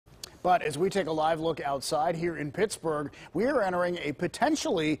But as we take a live look outside here in Pittsburgh, we are entering a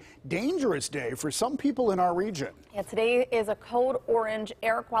potentially dangerous day for some people in our region. Yeah, today is a code orange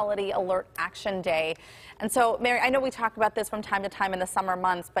air quality alert action day. And so, Mary, I know we talk about this from time to time in the summer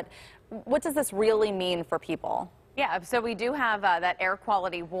months, but what does this really mean for people? Yeah, so we do have that air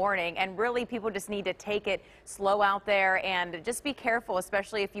quality warning, and really people just need to take it slow out there and just be careful,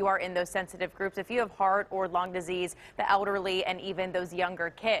 especially if you are in those sensitive groups, if you have heart or lung disease, the elderly, and even those younger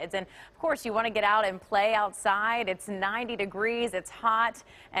kids. And of course, you want to get out and play outside. It's 90 degrees, it's hot,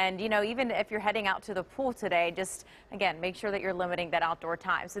 and you know, even if you're heading out to the pool today, just again, make sure that you're limiting that outdoor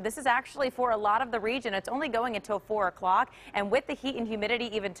time. So this is actually for a lot of the region. It's only going until 4 o'clock, and with the heat and humidity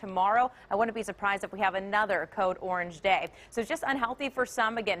even tomorrow, I wouldn't be surprised if we have another code orange day. So it's just unhealthy for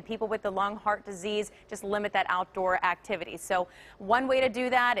some. Again, people with the lung, heart disease, just limit that outdoor activity. So one way to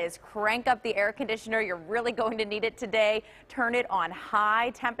do that is crank up the air conditioner. You're really going to need it today. Turn it on high.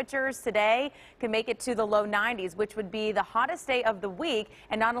 Temperatures today can make it to the low 90s, which would be the hottest day of the week.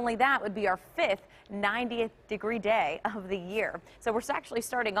 And not only that, would be our 5th 90th degree day of the year. So we're actually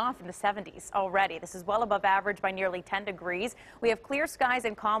starting off in the 70s already. This is well above average by nearly 10 degrees. We have clear skies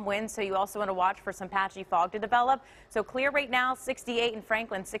and calm winds, so you also want to watch for some patchy fog to develop. So clear right now, 68 in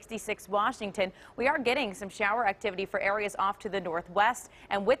Franklin, 66 Washington. We are getting some shower activity for areas off to the northwest,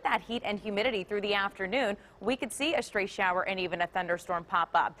 and with that heat and humidity through the afternoon, we could see a stray shower and even a thunderstorm pop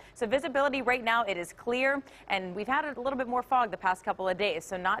up. So visibility right now, it is clear, and we've had a little bit more fog the past couple of days,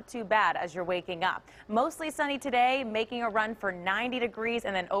 so not too bad as you're waking up. Mostly sunny today, making a run for 90 degrees,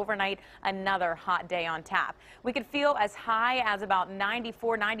 and then overnight another hot day on tap. We could feel as high as about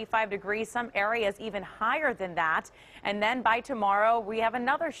 94, 95 degrees, some areas even higher than that. And then by tomorrow, we have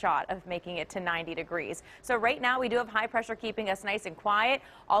another shot of making it to 90 degrees. So right now we do have high pressure keeping us nice and quiet.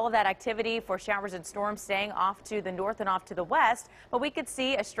 All of that activity for showers and storms staying off to the north and off to the west. But we could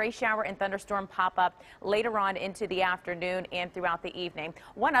see a stray shower and thunderstorm pop up later on into the afternoon and throughout the evening.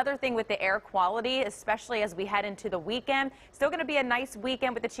 One other thing with the air quality, especially as we head into the weekend, still going to be a nice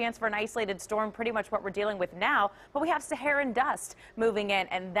weekend with a chance for an isolated storm, pretty much what we're dealing with now. But we have Saharan dust moving in,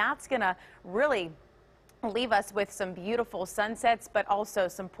 and that's going to really leave us with some beautiful sunsets, but also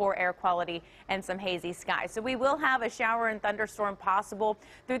some poor air quality and some hazy skies. So we will have a shower and thunderstorm possible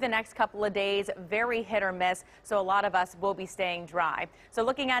through the next couple of days, very hit or miss. So a lot of us will be staying dry. So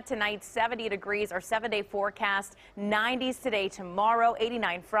looking at tonight, 70 degrees, our 7-day forecast, 90s today, tomorrow,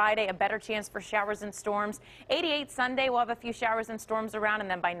 89 Friday, a better chance for showers and storms. 88 Sunday, we'll have a few showers and storms around,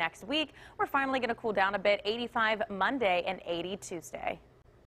 and then by next week, we're finally going to cool down a bit. 85 Monday and 80 Tuesday.